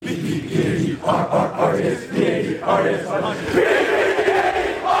Hello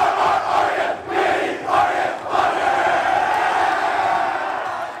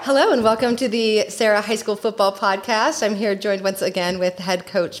and welcome to the Sarah High School Football Podcast. I'm here joined once again with head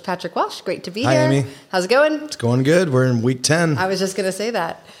coach Patrick Walsh. Great to be here. Hi, Amy. How's it going? It's going good. We're in week 10. I was just going to say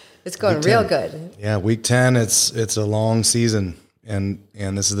that. It's going real good. Yeah, week 10, it's a long season. And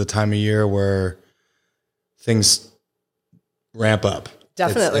this is the time of year where things ramp up.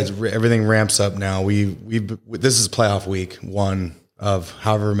 Definitely. Everything ramps up now. This is playoff week 1 of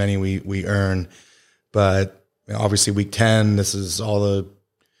however many we earn. But obviously week 10, this is all the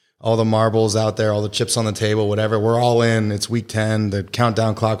marbles out there, all the chips on the table, whatever. We're all in. It's week 10. The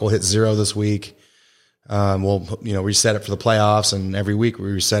countdown clock will hit 0 this week. We'll reset it for the playoffs, and every week we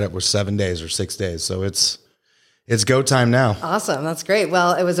reset it with 7 days or 6 days. So it's go time now. Awesome. That's great.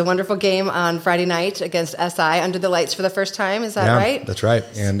 Well, it was a wonderful game on Friday night against SI under the lights for the first time. Is that right? That's right.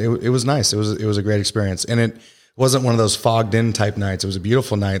 And it was nice. It was a great experience. And it wasn't one of those fogged in type nights. It was a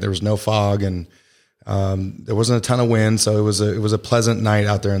beautiful night. There was no fog, and there wasn't a ton of wind, so it was a pleasant night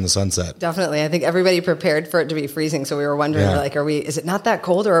out there in the sunset. Definitely. I think everybody prepared for it to be freezing. So we were wondering, is it not that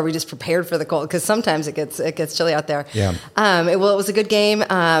cold, or are we just prepared for the cold? Because sometimes it gets chilly out there. Yeah. It was a good game.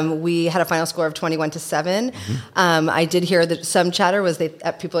 We had a final score of 21-7. Mm-hmm. I did hear that some chatter was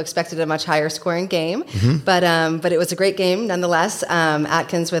people expected a much higher scoring game, mm-hmm. but it was a great game nonetheless.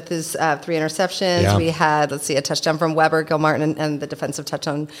 Atkins with his 3 interceptions. Yeah. We had, a touchdown from Weber, Gilmartin, and the defensive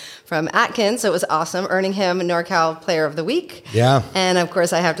touchdown from Atkins. So it was awesome. Earning him NorCal Player of the Week. Yeah. And of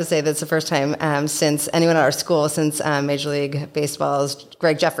course, I have to say that's the first time since anyone at our school, since Major League Baseball's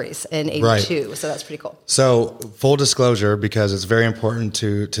Greg Jeffries in 82. Right. So that's pretty cool. So full disclosure, because it's very important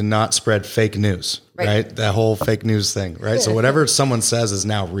to not spread fake news, right? That whole fake news thing, right? So whatever someone says is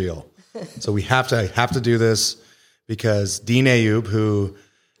now real. So we have to do this because Dean Ayub, who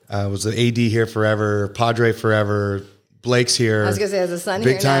was the AD here forever, Padre forever, Blake's here. I was going to say, has a son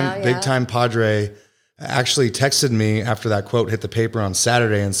here now. Yeah. Big time Padre actually texted me after that quote hit the paper on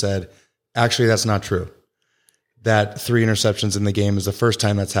Saturday and said, actually, that's not true. That 3 interceptions in the game is the first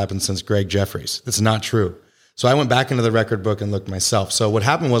time that's happened since Greg Jeffries. That's not true. So I went back into the record book and looked myself. So what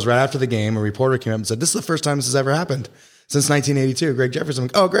happened was right after the game, a reporter came up and said, this is the first time this has ever happened since 1982, Greg Jeffries. I'm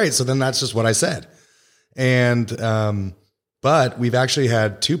like, oh, great. So then that's just what I said. And, but we've actually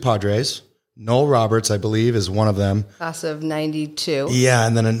had 2 Padres. Noel Roberts, I believe, is one of them. Class of 92. Yeah,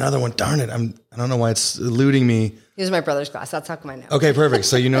 and then another one. Darn it, I don't know why it's eluding me. He was my brother's class. That's how come I know. Okay, perfect.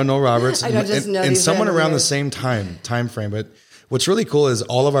 So you know Noel Roberts. I don't just know and someone around the same time frame. But what's really cool is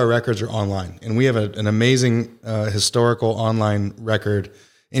all of our records are online, and we have an amazing historical online record.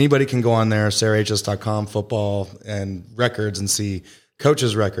 Anybody can go on there, sarahhs.com, football and records, and see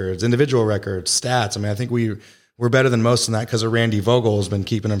coaches' records, individual records, stats. I mean, I think we're better than most in that because of Randy Vogel has been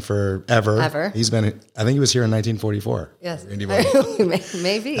keeping him forever. He's been, I think he was here in 1944. Yes. Randy Vogel.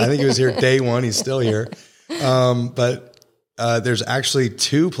 Maybe. I think he was here day 1. He's still here. But there's actually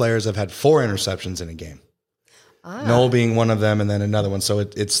 2 players that have had 4 interceptions in a game. Noel being one of them, and then another one. So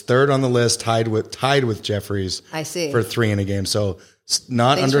it's 3rd on the list, tied with Jeffries. I see. For 3 in a game. So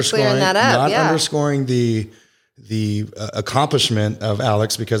Thanks underscoring the accomplishment of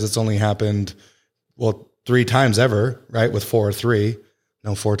Alex, because it's only happened 3 times ever, right? With 4 or 3,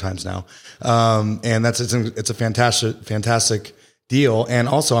 no, 4 times now. And it's a fantastic deal. And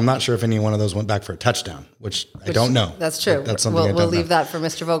also, I'm not sure if any one of those went back for a touchdown, which I don't know. That's true. That's something we'll leave that for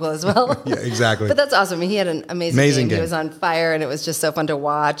Mr. Vogel as well. Yeah, exactly. But that's awesome. I mean, he had an amazing game. He was on fire, and it was just so fun to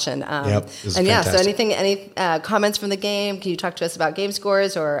watch. And fantastic. So any comments from the game? Can you talk to us about game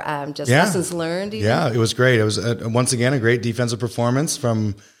scores or just lessons learned? Even? Yeah, it was great. It was once again a great defensive performance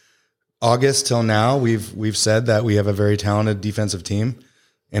from August till now. We've said that we have a very talented defensive team,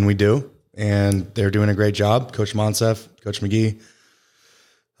 and we do, and they're doing a great job. Coach Monsef, Coach McGee,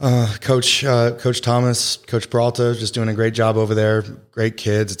 Coach Thomas, Coach Peralta, just doing a great job over there. Great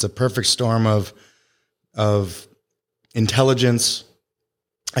kids. It's a perfect storm of intelligence.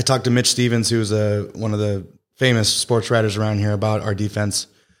 I talked to Mitch Stevens, who's one of the famous sports writers around here, about our defense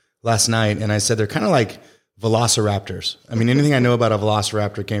last night, and I said they're kind of like velociraptors. I mean, anything I know about a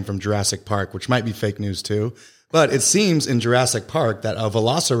velociraptor came from Jurassic Park, which might be fake news too. But it seems in Jurassic Park that a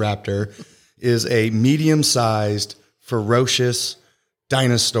velociraptor is a medium-sized, ferocious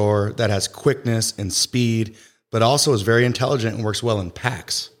dinosaur that has quickness and speed, but also is very intelligent and works well in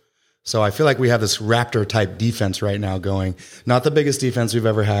packs. So I feel like we have this raptor-type defense right now going. Not the biggest defense we've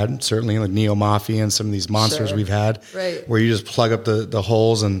ever had, certainly like Neo Mafia and some of these monsters we've had, where you just plug up the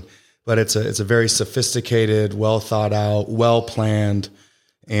holes. But it's a very sophisticated, well thought out, well planned,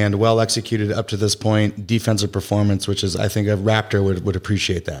 and well executed up to this point defensive performance, which is, I think, a Raptor would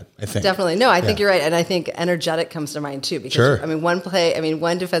appreciate that. I think definitely. No, I think you're right, and I think energetic comes to mind too. Because sure. I mean,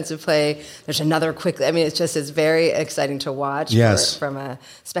 one defensive play. There's another quickly. I mean, it's very exciting to watch. Yes. From a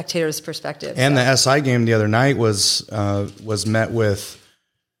spectator's perspective. And the SI game the other night was met with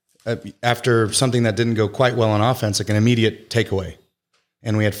after something that didn't go quite well on offense, like an immediate takeaway.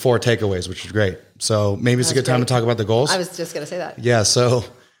 And we had 4 takeaways, which was great. So maybe it's a good time to talk about the goals. I was just going to say that. Yeah. So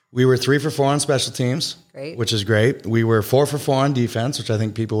we were 3 for 4 on special teams, great, which is great. We were 4 for 4 on defense, which I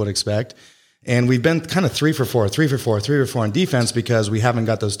think people would expect. And we've been kind of 3 for 4 on defense because we haven't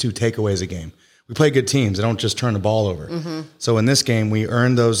got those 2 takeaways a game. We play good teams. They don't just turn the ball over. Mm-hmm. So in this game, we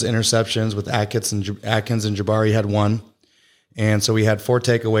earned those interceptions with Atkins and Jabari had 1. And so we had 4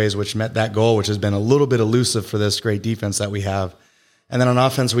 takeaways, which met that goal, which has been a little bit elusive for this great defense that we have. And then on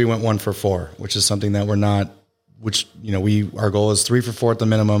offense, we went 1 for 4, which is something that we're not, which, our goal is 3 for 4 at the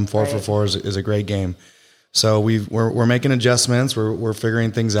minimum. 4 for 4 is a great game. So we're making adjustments. We're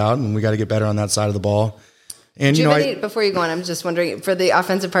figuring things out, and we got to get better on that side of the ball. And before you go on, I'm just wondering, for the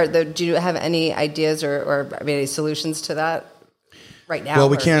offensive part, though, do you have any ideas or any solutions to that right now? Well,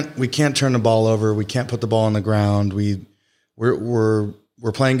 we can't turn the ball over. We can't put the ball on the ground. We're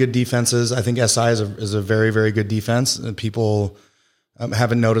playing good defenses. I think SI is a very, very good defense, and people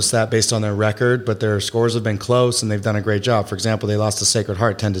haven't noticed that based on their record, but their scores have been close and they've done a great job. For example, they lost to Sacred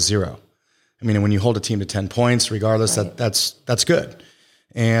Heart 10-0. I mean, when you hold a team to 10 points, regardless, right, that's good.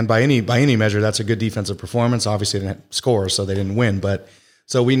 And by any measure, that's a good defensive performance. Obviously, they didn't score, so they didn't win. But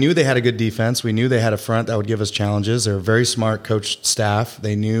so we knew they had a good defense. We knew they had a front that would give us challenges. They're a very smart coach staff.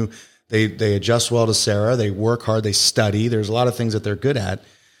 They knew they adjust well to Sarah. They work hard. They study. There's a lot of things that they're good at.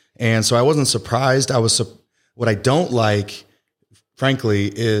 And so I wasn't surprised. What I don't like,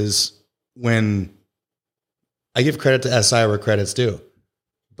 frankly, is when I give credit to SI where credit's due.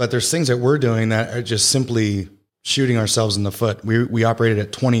 But there's things that we're doing that are just simply shooting ourselves in the foot. We operated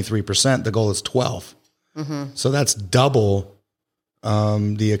at 23%. The goal is 12. Mm-hmm. So that's double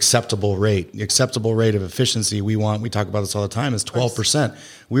the acceptable rate. The acceptable rate of efficiency we talk about this all the time, is 12%.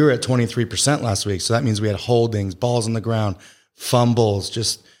 We were at 23% last week. So that means we had holdings, balls on the ground, fumbles,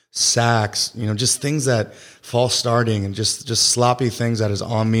 just sacks, just things that false starting and just sloppy things that is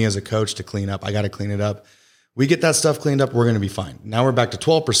on me as a coach to clean up. I got to clean it up. We get that stuff cleaned up, we're going to be fine. Now we're back to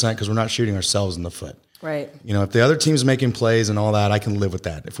 12% because we're not shooting ourselves in the foot. Right. If the other team's making plays and all that, I can live with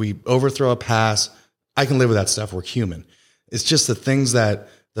that. If we overthrow a pass, I can live with that stuff. We're human. It's just the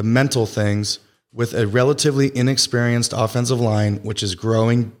mental things with a relatively inexperienced offensive line, which is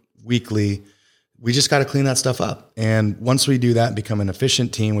growing weekly. We just got to clean that stuff up. And once we do that and become an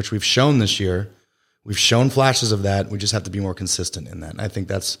efficient team, which we've shown this year, we've shown flashes of that. We just have to be more consistent in that. And I think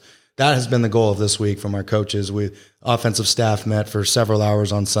that has been the goal of this week from our coaches. Offensive staff met for several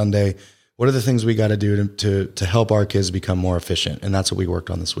hours on Sunday. What are the things we got to do to help our kids become more efficient? And that's what we worked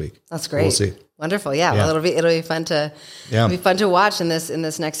on this week. That's great. We'll see. Wonderful. Yeah. Well, it'll be fun to watch in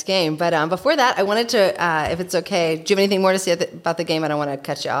this next game. But before that, I wanted to, if it's okay, do you have anything more to say about the game? I don't want to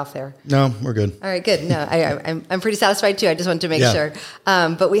cut you off there. No, we're good. All right, good. No, I'm pretty satisfied too. I just wanted to make sure.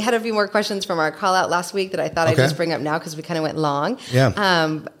 But we had a few more questions from our call out last week that I thought I'd just bring up now because we kind of went long.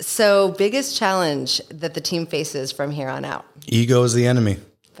 Yeah. So biggest challenge that the team faces from here on out? Ego is the enemy.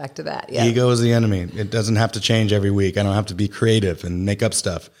 Back to that. Yeah. Ego is the enemy. It doesn't have to change every week. I don't have to be creative and make up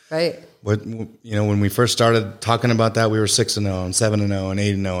stuff. Right. But when we first started talking about that, we were 6-0 and 7-0 and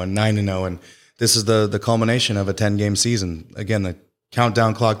 8-0 and 9-0, and this is the culmination of a 10-game season. Again, the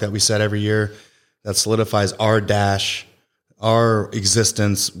countdown clock that we set every year that solidifies our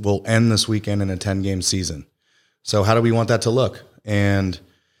existence will end this weekend in a 10-game season. So how do we want that to look? And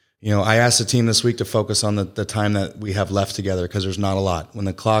I asked the team this week to focus on the time that we have left together because there's not a lot. When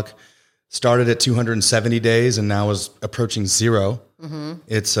the clock started at 270 days and now is approaching 0, mm-hmm.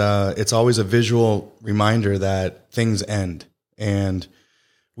 It's always a visual reminder that things end. And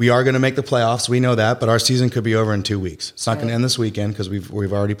we are going to make the playoffs. We know that, but our season could be over in 2 weeks. It's not going to end this weekend because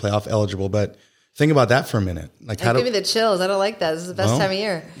we've already playoff eligible. But think about that for a minute. Give me the chills. I don't like that. This is the best time of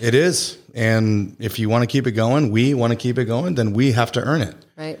year. It is. And if you want to keep it going, then we have to earn it.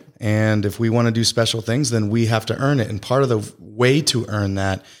 Right. And if we want to do special things, then we have to earn it. And part of the way to earn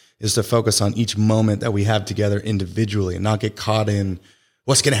that is to focus on each moment that we have together individually and not get caught in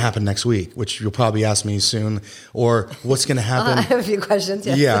what's going to happen next week, which you'll probably ask me soon, or what's going to happen. I have a few questions.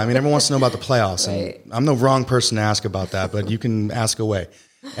 Yes. Yeah. I mean, everyone wants to know about the playoffs. Right. And I'm the wrong person to ask about that, but you can ask away.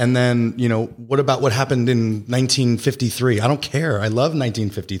 And then, what about what happened in 1953? I don't care. I love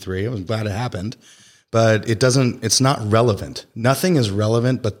 1953. I was glad it happened. but it's not relevant. Nothing is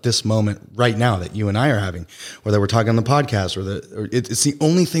relevant but this moment right now that you and I are having, or that we're talking on the podcast, it's the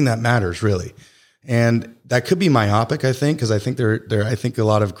only thing that matters really. And that could be myopic, I think, because I think I think a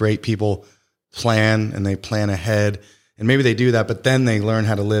lot of great people plan and they plan ahead, and maybe they do that, but then they learn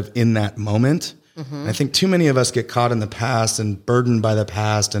how to live in that moment. Mm-hmm. I think too many of us get caught in the past and burdened by the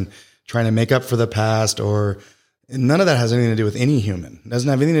past and trying to make up for the past, none of that has anything to do with any human. It doesn't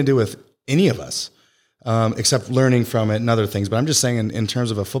have anything to do with any of us, except learning from it and other things. But I'm just saying in terms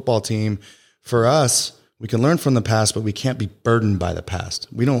of a football team, for us, we can learn from the past, but we can't be burdened by the past.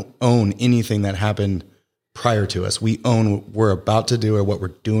 We don't own anything that happened prior to us. We own what we're about to do or what we're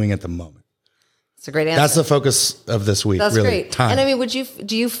doing at the moment. It's a great answer. That's the focus of this week. That's really. Great. Time. And I mean,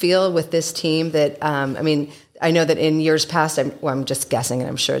 do you feel with this team that, I know that in years past, I'm just guessing, and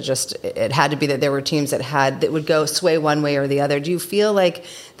I'm sure it had to be that there were teams that would go sway one way or the other. Do you feel like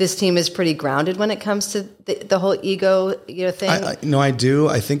this team is pretty grounded when it comes to the whole ego, thing? No, I do.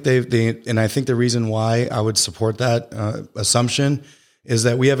 I think and I think the reason why I would support that assumption is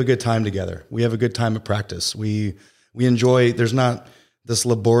that we have a good time together. We have a good time at practice. We enjoy. There's not this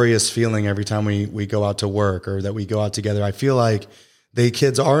laborious feeling every time we go out to work or that we go out together. I feel like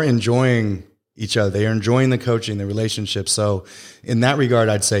kids are enjoying each other. They are enjoying the coaching, the relationship. So in that regard,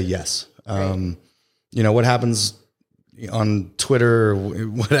 I'd say yes. Right. What happens on Twitter or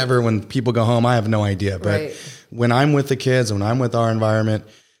whatever, when people go home, I have no idea. But when I'm with the kids, when I'm with our environment,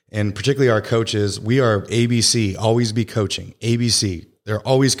 and particularly our coaches, we are ABC, always be coaching. ABC, they're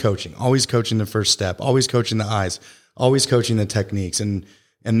always coaching the first step, always coaching the eyes, always coaching the techniques. And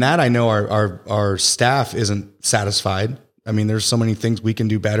that I know our staff isn't satisfied. I mean, there's so many things we can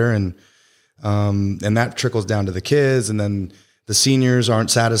do better, and that trickles down to the kids, and then the seniors aren't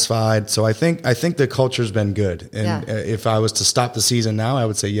satisfied. So I think the culture's been good. And if I was to stop the season now, I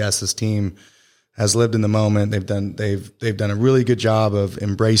would say, yes, this team has lived in the moment. They've done a really good job of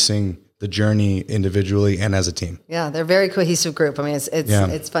embracing the journey individually and as a team. Yeah, they're a very cohesive group. I mean,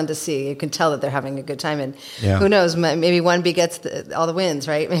 it's fun to see. You can tell that they're having a good time, and who knows? Maybe one begets all the wins,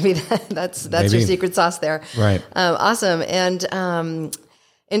 right? Maybe that's your secret sauce there. Right. Awesome. And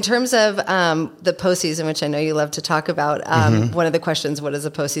in terms of the postseason, which I know you love to talk about, one of the questions: what does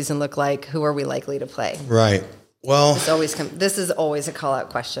the postseason look like? Who are we likely to play? Right. Well, this is always a call out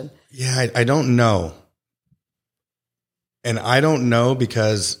question. Yeah, I don't know, and I don't know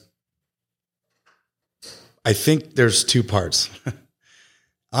because I think there's two parts.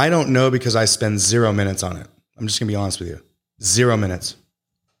 I don't know because I spend 0 minutes on it. I'm just gonna be honest with you. 0 minutes.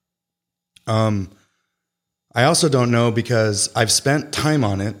 I also don't know because I've spent time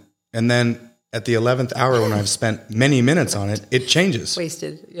on it, and then at the 11th hour when I've spent many minutes on it, it changes.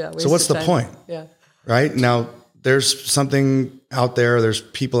 Wasted so what's the time. point? Yeah. Right? Now, there's something out there, there's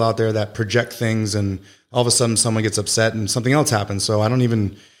people out there that project things, and all of a sudden someone gets upset and something else happens. So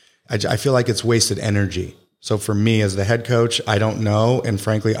I feel like it's wasted energy. So for me as the head coach, I don't know. And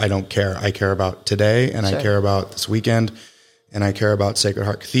frankly, I don't care. I care about today, and I care about this weekend, and I care about Sacred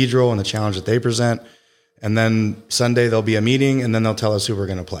Heart Cathedral and the challenge that they present. And then Sunday there'll be a meeting, and then they'll tell us who we're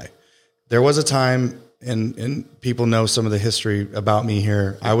going to play. There was a time, and people know some of the history about me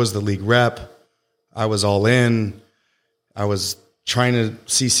here. I was the league rep. I was all in. I was trying to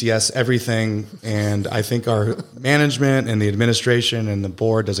CCS everything. And I think our management and the administration and the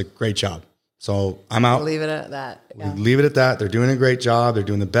board does a great job. So I'm out. We'll leave it at that. Yeah. We leave it at that. They're doing a great job. They're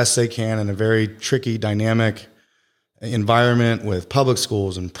doing the best they can in a very tricky, dynamic environment with public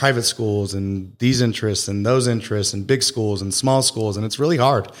schools and private schools and these interests and those interests and big schools and small schools. And it's really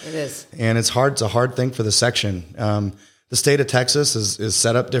hard. It is. And it's hard. It's a hard thing for the section. The state of Texas is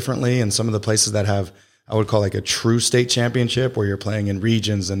set up differently. And some of the places that have, I would call like a true state championship where you're playing in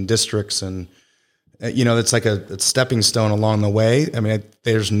regions and districts, and it's like a stepping stone along the way. I mean,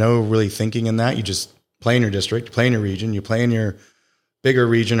 there's no really thinking in that. You just play in your district, you play in your region, you play in your bigger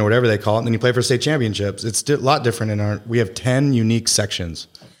region or whatever they call it, and then you play for state championships. It's a lot different we have 10 unique sections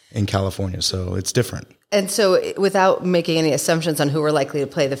in California, so it's different. And so without making any assumptions on who we're likely to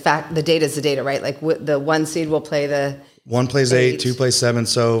play, the data is the data, right? Like the one seed will play the... One plays 8, 2 plays 7.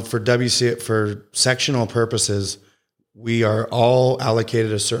 So for for sectional purposes, we are all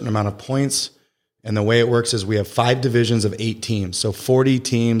allocated a certain amount of points. And the way it works is we have 5 divisions of 8 teams. So 40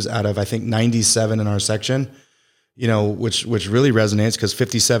 teams out of, I think, 97 in our section, which really resonates because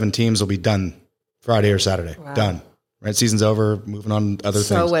 57 teams will be done Friday or Saturday. Wow. Done. Right? Season's over, moving on to other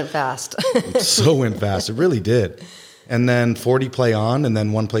things. So went fast. It really did. And then 40 play on, and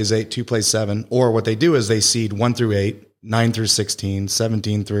then 1 plays 8, 2 plays 7. Or what they do is they seed 1 through 8, 9 through 16,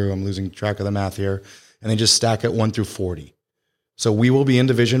 17 through, I'm losing track of the math here, and they just stack it 1 through 40. So we will be in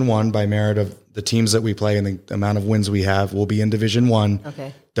Division I by merit of the teams that we play and the amount of wins we have. We'll be in Division I.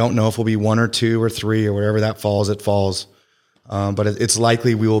 Okay. Don't know if we'll be 1 or 2 or 3 or wherever that falls, it falls. But it's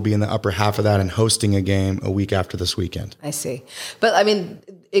likely we will be in the upper half of that and hosting a game a week after this weekend. I see. But I mean,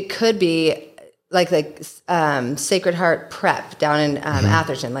 it could be like Sacred Heart Prep down in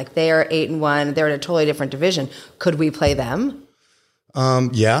Atherton. Like they are 8-1. They're in a totally different division. Could we play them?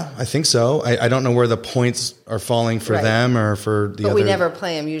 Yeah, I think so. I don't know where the points are falling for them or for the other. But we never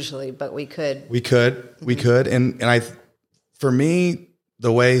play them usually, but we could. We could. And for me,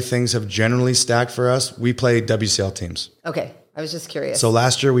 the way things have generally stacked for us, we play WCL teams. Okay. I was just curious. So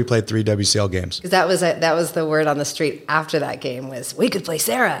last year we played 3 WCL games. Because that was the word on the street after that game was we could play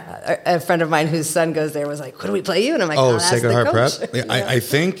Sarah. A friend of mine whose son goes there was like, could we play you? And I'm like, oh, Sacred Heart Prep. Yeah, I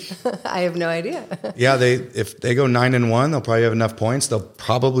think. I have no idea. Yeah, if they go 9-1, they'll probably have enough points. They'll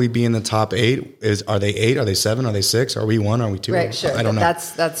probably be in the top 8. Are they 8? Are they 7? Are they 6? Are we 1? Are we 2? Right, sure. I don't know.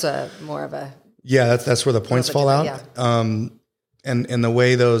 That's more of a. Yeah, that's where the points fall out. Yeah. And the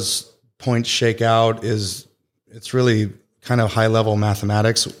way those points shake out is it's really kind of high level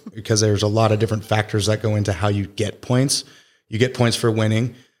mathematics because there's a lot of different factors that go into how you get points. You get points for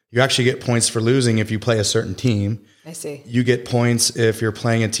winning. You actually get points for losing if you play a certain team. I see. You get points if you're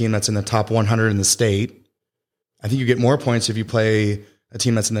playing a team that's in the top 100 in the state. I think you get more points if you play a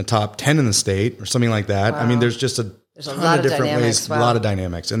team that's in the top 10 in the state or something like that. Wow. I mean, there's just a ton of different ways, a lot of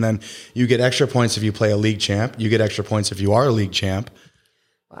dynamics. And then you get extra points if you play a league champ. You get extra points if you are a league champ.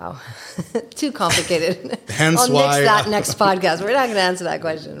 Wow. Too complicated. Hence I'll why nix that next podcast. We're not going to answer that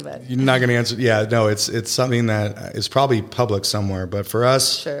question, but you're not going to answer. Yeah, no, it's something that is probably public somewhere, but for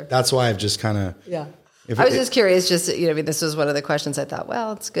us, that's why I've just kind of, I was just curious, I mean, this was one of the questions I thought,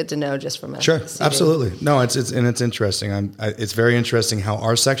 well, it's good to know just from a Sure. CD. Absolutely. No, it's interesting. It's very interesting how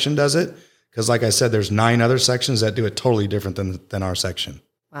our section does it. Cause like I said, there's 9 other sections that do it totally different than our section.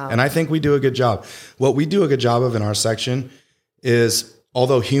 Wow. And I think we do a good job. What we do a good job of in our section is,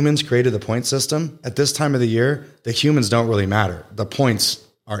 although humans created the point system, at this time of the year, the humans don't really matter. The points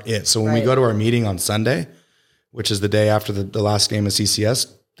are it. So when we go to our meeting on Sunday, which is the day after the last game of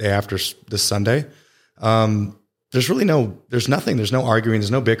CCS, day after this Sunday, there's nothing. There's no arguing.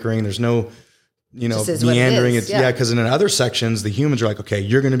 There's no bickering. There's no, meandering. Because in other sections, the humans are like, okay,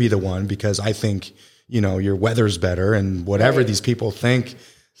 you're going to be the one because I think, your weather's better and whatever these people think,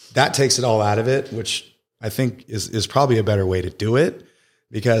 that takes it all out of it, which I think is probably a better way to do it.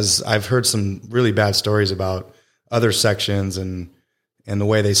 Because I've heard some really bad stories about other sections and the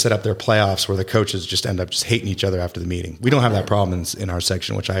way they set up their playoffs where the coaches just end up just hating each other after the meeting. We don't have that problem in our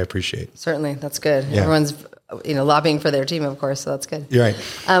section, which I appreciate. Certainly. That's good. Yeah. Everyone's, lobbying for their team, of course. So that's good. You're right.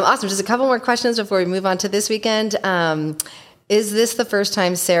 Awesome. Just a couple more questions before we move on to this weekend. Is this the first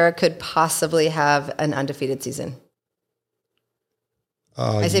time Sarah could possibly have an undefeated season?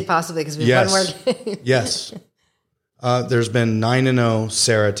 I say possibly because we've won more games. Yes. There's been 9-0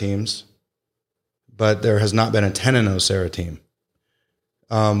 Sarah teams, but there has not been a 10-0 Sarah team.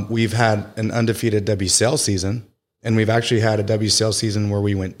 We've had an undefeated WCL season, and we've actually had a WCL season where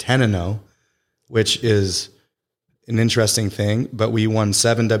we went 10-0, which is an interesting thing. But we won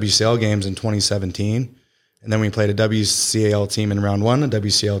 7 WCL games in 2017, and then we played a WCL team in round 1, a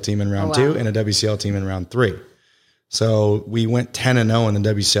WCL team in round 2, and a WCL team in round 3. So we went 10-0 in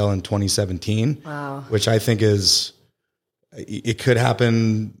the WCL in 2017, which I think it could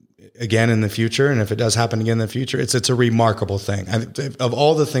happen again in the future. And if it does happen again in the future, it's a remarkable thing. Of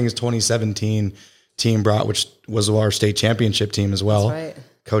all the things 2017 team brought, which was our state championship team as well. That's right.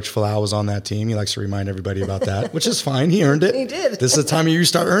 Coach Falau was on that team. He likes to remind everybody about that, which is fine. He earned it. He did. This is the time of year you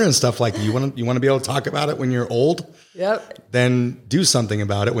start earning stuff like that. You want to be able to talk about it when you're old. Yep. Then do something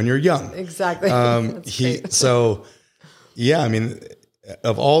about it when you're young. Exactly. I mean,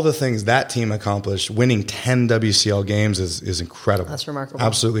 of all the things that team accomplished, winning 10 WCL games is incredible. That's remarkable.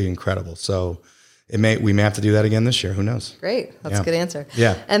 Absolutely incredible. So we may have to do that again this year. Who knows? Great. That's a good answer.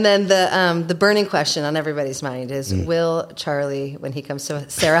 Yeah. And then the burning question on everybody's mind is, will Charlie, when he comes to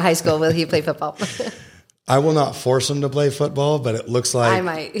Sarah High School, will he play football? I will not force him to play football, but it looks like I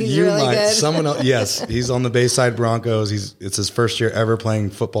might. He's really good. Someone else, yes, he's on the Bayside Broncos. It's his first year ever playing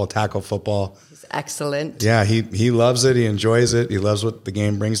tackle football. He's excellent. Yeah, he loves it. He enjoys it. He loves what the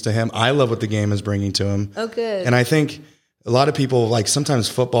game brings to him. I love what the game is bringing to him. Oh, good. And I think a lot of people, sometimes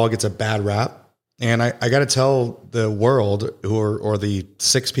football gets a bad rap. And I got to tell the world or the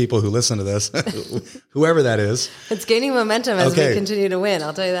 6 people who listen to this, whoever that is. It's gaining momentum as we continue to win.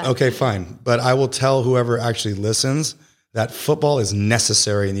 I'll tell you that. Okay, fine. But I will tell whoever actually listens that football is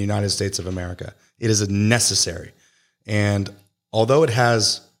necessary in the United States of America. It is necessary. And although it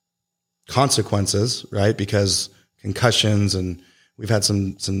has consequences, right? Because concussions and We've had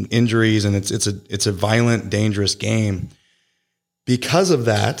some injuries, and it's a violent, dangerous game. Because of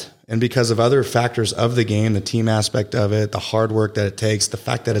that, and because of other factors of the game, the team aspect of it, the hard work that it takes, the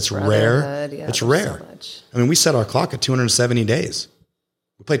fact that it's rare, it's rare. So I mean, we set our clock at 270 days.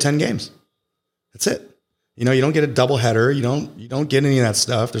 We play 10 games. That's it. You know, you don't get a double header. You don't get any of that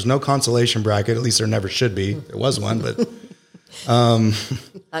stuff. There's no consolation bracket. At least there never should be. There was one, but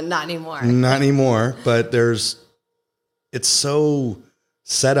not anymore. Not anymore. But it's so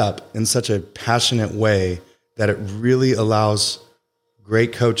set up in such a passionate way that it really allows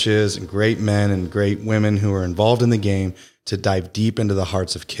great coaches and great men and great women who are involved in the game to dive deep into the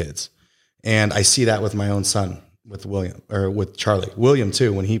hearts of kids. And I see that with my own son, with Charlie. William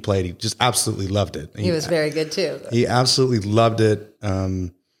too, when he played, he just absolutely loved it. He was very good too. He absolutely loved it.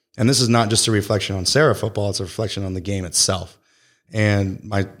 And this is not just a reflection on Serra football, it's a reflection on the game itself. And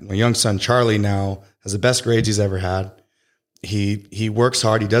my young son, Charlie, now has the best grades he's ever had. He works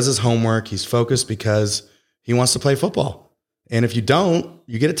hard. He does his homework. He's focused because he wants to play football. And if you don't,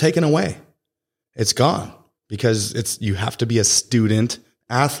 you get it taken away. It's gone because you have to be a student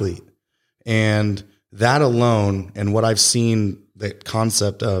athlete. And that alone, and what I've seen, the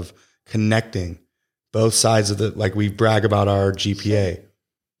concept of connecting both sides of like we brag about our GPA. A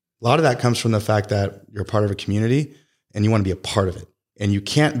lot of that comes from the fact that you're part of a community and you want to be a part of it. And you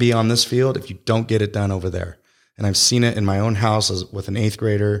can't be on this field if you don't get it done over there. And I've seen it in my own house with an 8th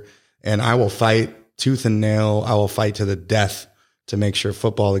grader, and I will fight tooth and nail. I will fight to the death to make sure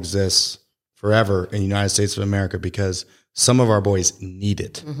football exists forever in the United States of America, because some of our boys need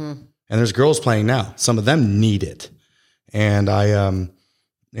it. Mm-hmm. And there's girls playing now. Some of them need it. And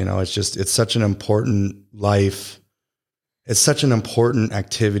it's such an important life. It's such an important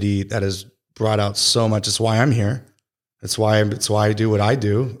activity that has brought out so much. It's why I'm here. It's why I do what I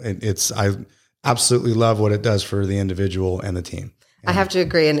do. I absolutely love what it does for the individual and the team. I have to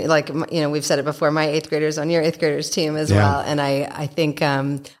agree. And we've said it before, my 8th graders on your 8th graders team as well. And I think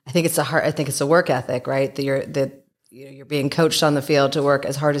it's a work ethic, right? That you're being coached on the field to work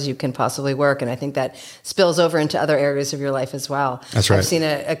as hard as you can possibly work. And I think that spills over into other areas of your life as well. That's right. I've seen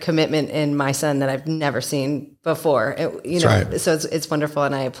a commitment in my son that I've never seen before. Right. So it's wonderful.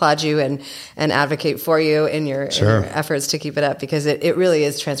 And I applaud you and advocate for you in your efforts to keep it up, because it really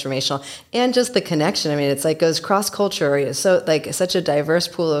is transformational. And just the connection. I mean, it's like goes cross culture. So like such a diverse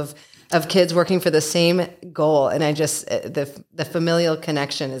pool of kids working for the same goal. And I just, the familial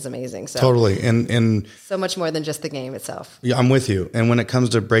connection is amazing. So totally. And so much more than just the game itself. Yeah, I'm with you. And when it comes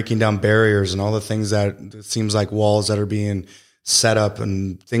to breaking down barriers and all the things that it seems like walls that are being set up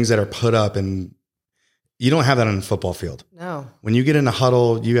and things that are put up, and you don't have that on a football field. No. When you get in a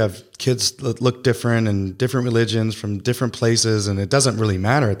huddle, you have kids that look different and different religions from different places. And it doesn't really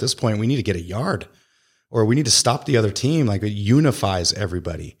matter at this point. We need to get a yard, or we need to stop the other team. Like, it unifies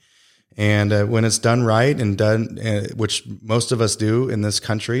everybody. And when it's done right and done, which most of us do in this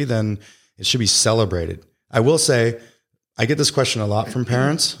country, then it should be celebrated. I will say, I get this question a lot from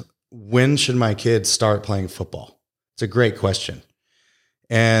parents. When should my kids start playing football? It's a great question.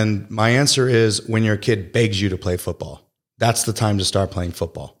 And my answer is when your kid begs you to play football. That's the time to start playing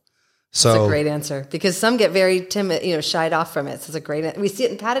football. So that's a great answer, because some get very timid, shied off from it. So it's a great, we see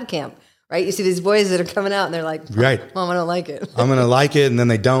it in padded camp. Right, you see these boys that are coming out and they're like, right, Mom, I don't like it. I'm going to like it, and then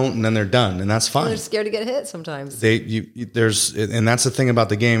they don't, and then they're done, and that's fine. They're scared to get hit sometimes. And that's the thing about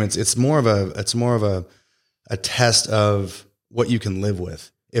the game. It's more of a test of what you can live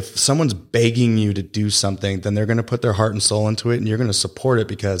with. If someone's begging you to do something, then they're going to put their heart and soul into it, and you're going to support it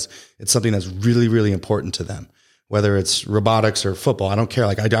because it's something that's really, really important to them. Whether it's robotics or football, I don't care.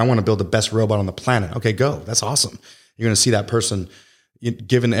 Like, I want to build the best robot on the planet. Okay, go. That's awesome. You're going to see that person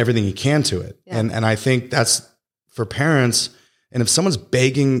given everything you can to it. Yeah. And I think that's for parents. And if someone's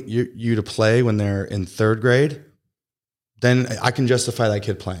begging you to play when they're in 3rd grade, then I can justify that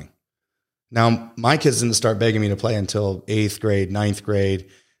kid playing. Now, my kids didn't start begging me to play until 8th grade, 9th grade.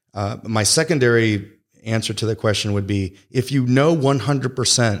 My secondary answer to the question would be, if you know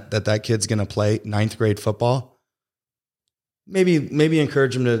 100% that kid's going to play 9th grade football, maybe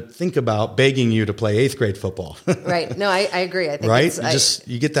encourage them to think about begging you to play 8th grade football. Right. No, I agree. I think right.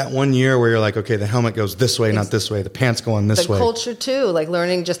 You get that 1 year where you're like, okay, the helmet goes this way, not this way. The pants go on this way. The culture too, like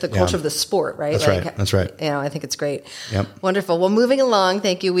learning just the culture of the sport, right? That's right. That's right. I think it's great. Yep. Wonderful. Well, moving along.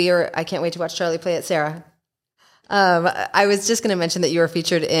 Thank you. I can't wait to watch Charlie play at Serra. I was just going to mention that you were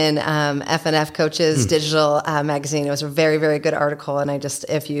featured in FNF Coaches Digital Magazine. It was a very, very good article. And I just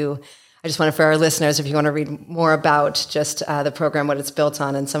want to, for our listeners, if you want to read more about just the program, what it's built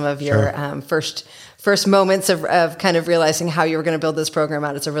on, and some of your first moments of kind of realizing how you were going to build this program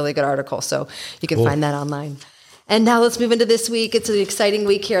out, it's a really good article. So you can find that online. And now let's move into this week. It's an exciting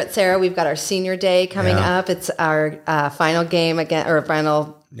week here at Serra. We've got our senior day coming up. It's our final game again, or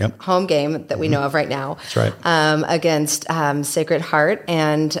final home game that we know of right now. That's right. Against Sacred Heart.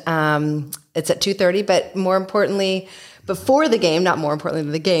 And it's at 2:30, but more importantly, before the game, not more importantly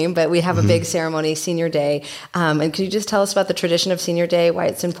than the game, but we have a big ceremony, Senior Day. And can you just tell us about the tradition of Senior Day, why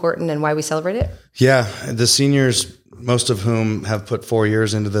it's important and why we celebrate it? Yeah, the seniors, most of whom have put 4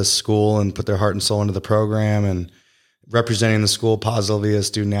 years into this school and put their heart and soul into the program and representing the school positively as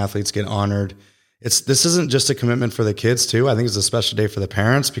student athletes get honored. This isn't just a commitment for the kids too. I think it's a special day for the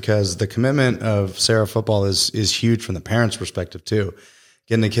parents because the commitment of Serra football is huge from the parents' perspective too.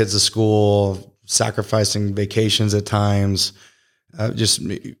 Getting the kids to school, sacrificing vacations at times, just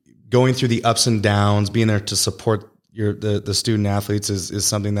going through the ups and downs, being there to support the student athletes is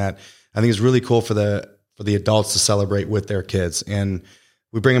something that I think is really cool for the adults to celebrate with their kids. And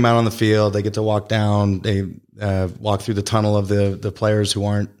we bring them out on the field. They get to walk down. They walk through the tunnel of the players who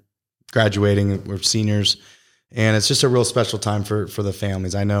aren't graduating or seniors. And it's just a real special time for the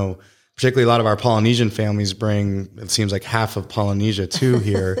families. I know particularly a lot of our Polynesian families bring, it seems like half of Polynesia too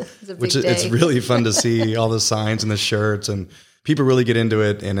here, it's really fun to see all the signs and the shirts, and people really get into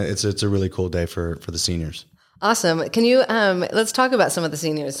it. And it's a really cool day for the seniors. Awesome. Can you, let's talk about some of the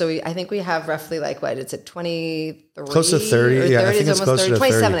seniors. So I think we have roughly it's at 23? Close to 30. Yeah, I think it's closer to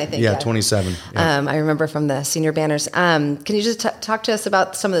 27, 30. I think. Yeah, 27. Yeah. I remember from the senior banners. Can you just talk to us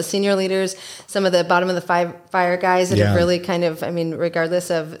about some of the senior leaders, some of the bottom of the fire guys that have really kind of, regardless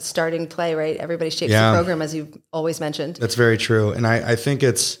of starting play, right? Everybody shapes the program, as you've always mentioned. That's very true. And I think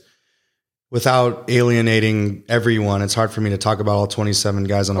it's, without alienating everyone, it's hard for me to talk about all 27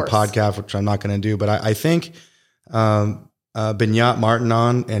 guys on a podcast, which I'm not going to do. But I think Benyat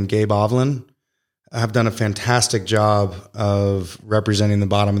Martinon and Gabe Ovlin have done a fantastic job of representing the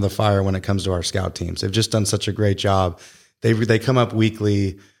bottom of the fire when it comes to our scout teams. They've just done such a great job. They come up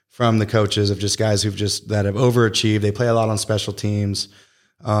weekly from the coaches of just guys that have overachieved. They play a lot on special teams.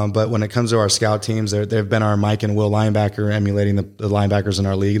 But when it comes to our scout teams, they've been our Mike and Will linebacker, emulating the linebackers in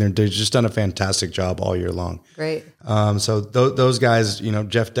our league. And they've just done a fantastic job all year long. Great. So those guys,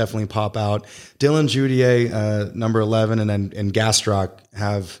 Jeff definitely pop out. Dylan Judier, number 11, and Gastrock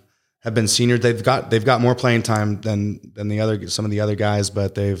have been seniors. They've got more playing time than some of the other guys,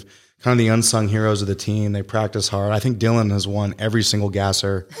 but they've kind of the unsung heroes of the team. They practice hard. I think Dylan has won every single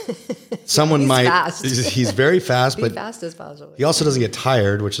gasser. Someone fast. He's very fast, but fast as possible. He also doesn't get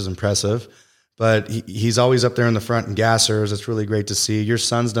tired, which is impressive. But he's always up there in the front in gassers. It's really great to see. Your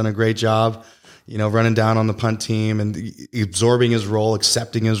son's done a great job, running down on the punt team and absorbing his role,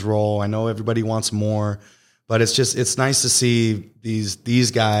 accepting his role. I know everybody wants more, but it's nice to see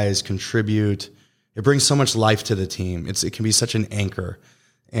these guys contribute. It brings so much life to the team. It can be such an anchor.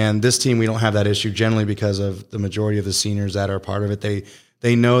 And this team, we don't have that issue generally because of the majority of the seniors that are part of it.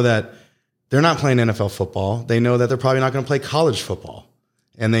 They know that they're not playing NFL football. They know that they're probably not going to play college football.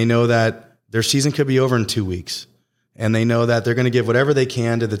 And they know that their season could be over in 2 weeks. And they know that they're going to give whatever they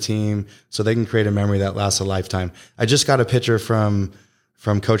can to the team so they can create a memory that lasts a lifetime. I just got a picture from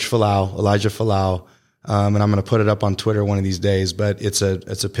Coach Falau, Elijah Falau, and I'm going to put it up on Twitter one of these days. But it's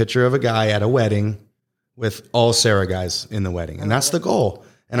a picture of a guy at a wedding with all Serra guys in the wedding. And that's the goal.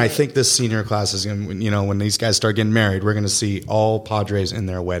 And I think this senior class is going to, when these guys start getting married, we're going to see all Padres in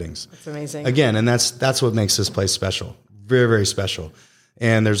their weddings. That's amazing. Again, and that's what makes this place special. Very, very special.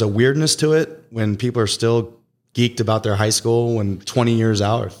 And there's a weirdness to it when people are still geeked about their high school when 20 years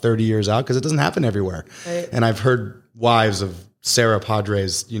out or 30 years out, because it doesn't happen everywhere. Right. And I've heard wives of Serra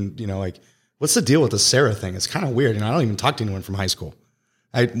Padres, what's the deal with the Serra thing? It's kind of weird. I don't even talk to anyone from high school.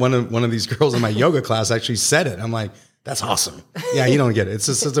 One of these girls in my yoga class actually said it. I'm like, that's awesome. Yeah, you don't get it. It's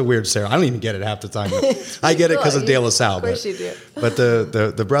just a weird Serra. I don't even get it half the time. I get it because of De La Salle. Of course you do. But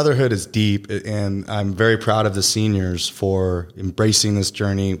the brotherhood is deep, and I'm very proud of the seniors for embracing this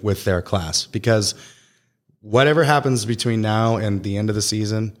journey with their class. Because whatever happens between now and the end of the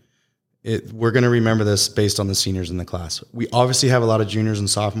season, we're going to remember this based on the seniors in the class. We obviously have a lot of juniors and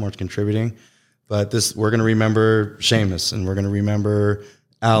sophomores contributing, but we're going to remember Seamus, and we're going to remember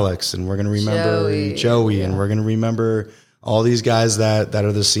Alex, and we're going to remember Joey, and we're going to remember all these guys that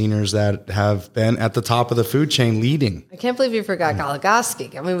are the seniors that have been at the top of the food chain leading. I can't believe you forgot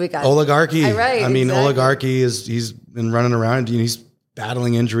Goligoski. We got Oligarchy. Right, exactly. Oligarchy he's been running around. He's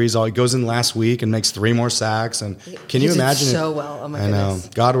battling injuries. He goes in last week and makes 3 more sacks. And can you imagine? Did so well. Oh my goodness. I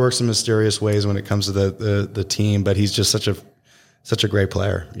know God works in mysterious ways when it comes to the team, but he's just such a great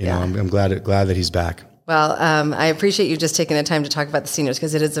player. I'm glad that he's back. Well, I appreciate you just taking the time to talk about the seniors,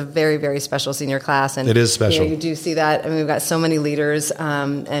 because it is a very, very special senior class. And it is special. You do see that. We've got so many leaders,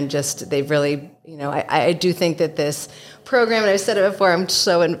 and just they've really I do think that this program, and I've said it before, I'm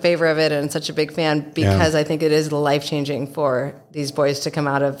so in favor of it and such a big fan because I think it is life-changing for these boys to come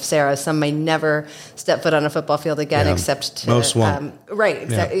out of Sarah. Some may never step foot on a football field again except to... Most won't.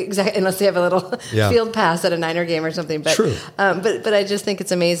 Exactly, unless they have a little field pass at a Niner game or something. But, True. But I just think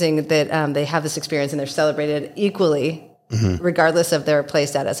it's amazing that they have this experience and they're celebrated equally regardless of their play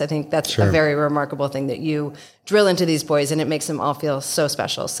status. I think that's a very remarkable thing that you drill into these boys, and it makes them all feel so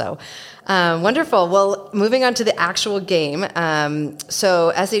special. So wonderful. Well, moving on to the actual game.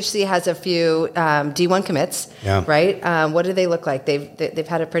 So SHC has a few D1 commits, right? What do they look like? They've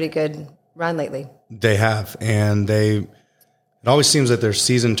had a pretty good run lately. They have, and it always seems that their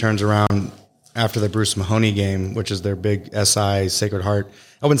season turns around after the Bruce Mahoney game, which is their big SI Sacred Heart.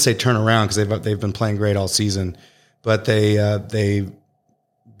 I wouldn't say turn around because they've been playing great all season. But they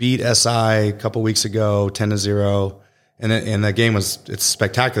beat SI a couple weeks ago, 10-0, and that game it's a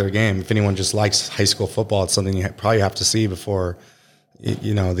spectacular game. If anyone just likes high school football, it's something you probably have to see before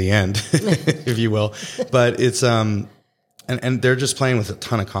the end, if you will. But it's and they're just playing with a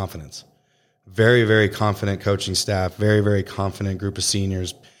ton of confidence. Very, very confident coaching staff. Very, very confident group of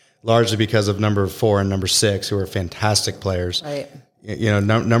seniors. Largely because of number 4 and number 6, who are fantastic players. Right.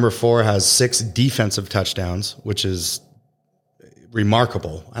 Number 4 has 6 defensive touchdowns, which is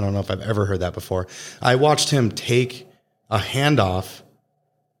remarkable. I don't know if I've ever heard that before. I watched him take a handoff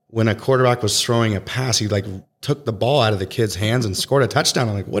when a quarterback was throwing a pass. He took the ball out of the kid's hands and scored a touchdown.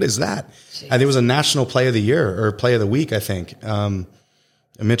 I'm like, what is that? Jeez. I think it was a national play of the year or play of the week, I think.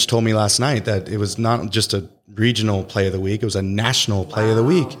 Mitch told me last night that it was not just a regional play of the week. It was a national play of the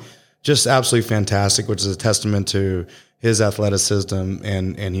week. Just absolutely fantastic, which is a testament to his athleticism,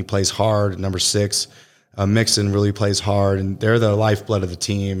 and he plays hard. Number 6, Mixon really plays hard, and they're the lifeblood of the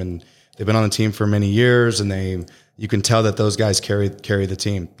team, and they've been on the team for many years, and you can tell that those guys carry the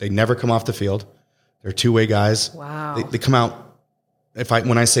team. They never come off the field. They're two-way guys. Wow. They come out.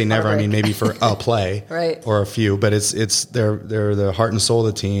 When I say never, I mean maybe for a play right. or a few, but they're the heart and soul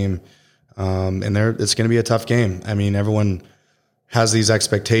of the team, and it's going to be a tough game. I mean, everyone has these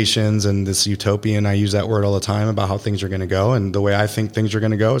expectations and this utopian, I use that word all the time, about how things are going to go. And the way I think things are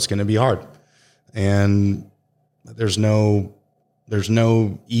going to go, it's going to be hard. And there's no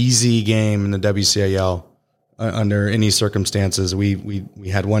easy game in the WCAL under any circumstances. We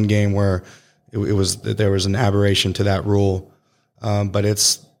had one game where there was an aberration to that rule. But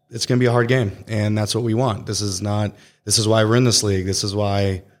it's going to be a hard game, and that's what we want. This is why we're in this league. This is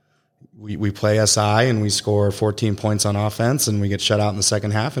why we play SI and we score 14 points on offense and we get shut out in the second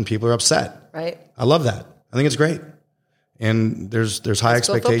half and people are upset. Right. I love that. I think it's great. And there's high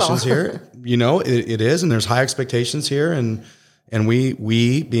expectations here. It is, and there's high expectations here, and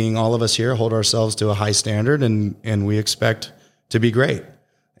we being all of us here hold ourselves to a high standard, and we expect to be great.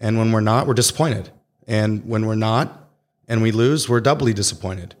 And when we're not, we're disappointed. And when we're not and we lose, we're doubly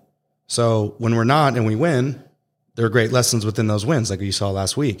disappointed. So when we're not and we win, there are great lessons within those wins, like you saw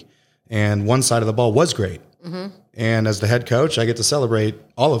last week. And one side of the ball was great. Mm-hmm. And as the head coach, I get to celebrate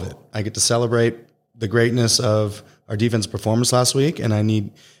all of it. I get to celebrate the greatness of our defense performance last week,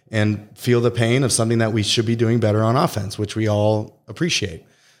 and feel the pain of something that we should be doing better on offense, which we all appreciate.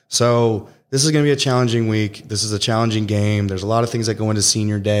 So this is going to be a challenging week. This is a challenging game. There's a lot of things that go into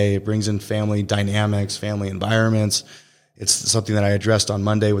senior day. It brings in family dynamics, family environments. It's something that I addressed on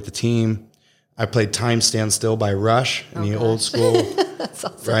Monday with the team. I played Time Stand Still by Rush in the old school. That's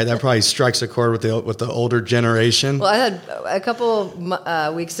awesome. Right? That probably strikes a chord with the older generation. Well, I had a couple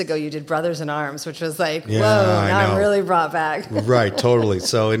weeks ago, you did Brothers in Arms, which was like, whoa, now I'm really brought back. Right, totally.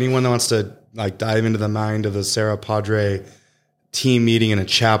 So anyone that wants to dive into the mind of the Sarah Padre team meeting in a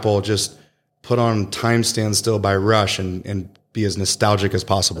chapel, just put on Time Stand Still by Rush and be as nostalgic as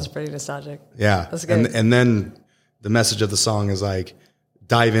possible. That's pretty nostalgic. Yeah. That's good. And then the message of the song is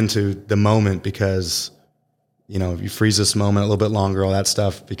dive into the moment, because, you freeze this moment a little bit longer, all that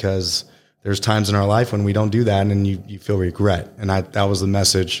stuff, because there's times in our life when we don't do that and you feel regret. And that was the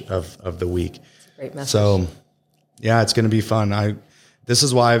message of the week. It's a great message. So yeah, it's going to be fun. This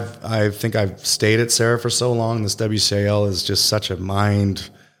is why I think I've stayed at Sarah for so long. This WCAL is just such a mind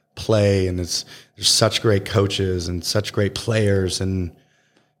play, and there's such great coaches and such great players, and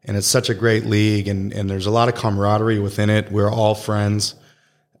it's such a great league, and there's a lot of camaraderie within it. We're all friends.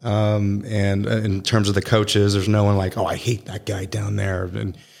 And in terms of the coaches, there's no one like, oh, I hate that guy down there.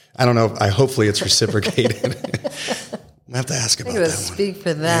 And I don't know. Hopefully it's reciprocated. I have to ask about that. I'm going to speak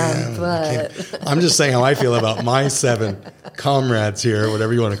for them, but I'm just saying how I feel about my 7 comrades here,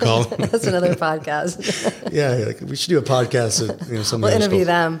 whatever you want to call them. That's another podcast. Yeah, we should do a podcast. We'll interview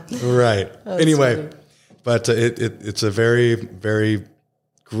them. Right. That's anyway, funny. But it's a very, very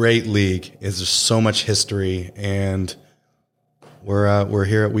great league. There's just so much history, and we're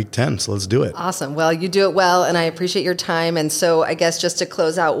here at week 10, so let's do it. Awesome. Well, you do it well, and I appreciate your time. And so I guess just to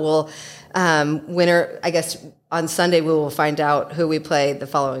close out, we'll winner. I guess on Sunday we will find out who we play the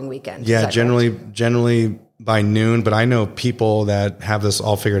following weekend. Yeah, generally by noon. But I know people that have this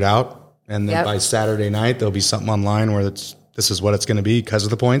all figured out, and then by Saturday night there'll be something online where this is what it's going to be because of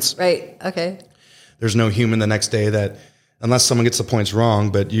the points. Right. Okay. There's no human the next day that, unless someone gets the points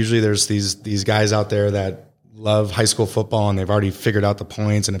wrong. But usually there's these guys out there that love high school football and they've already figured out the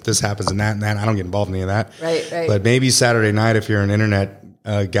points. And if this happens and that, I don't get involved in any of that. Right. But maybe Saturday night, if you're an internet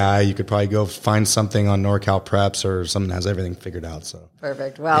guy, you could probably go find something on NorCal Preps or something that has everything figured out. So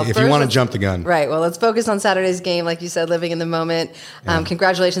perfect. Well, if you want to jump the gun. Right. Well, let's focus on Saturday's game. Like you said, living in the moment.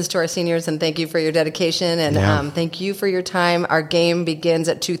 Congratulations to our seniors, and thank you for your dedication. And thank you for your time. Our game begins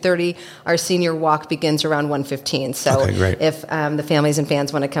at 2:30. Our senior walk begins around 1:15. So if the families and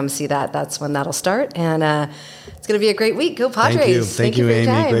fans want to come see that, that's when that'll start. And it's going to be a great week. Go Padres. Thank you,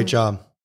 Amy. Great job.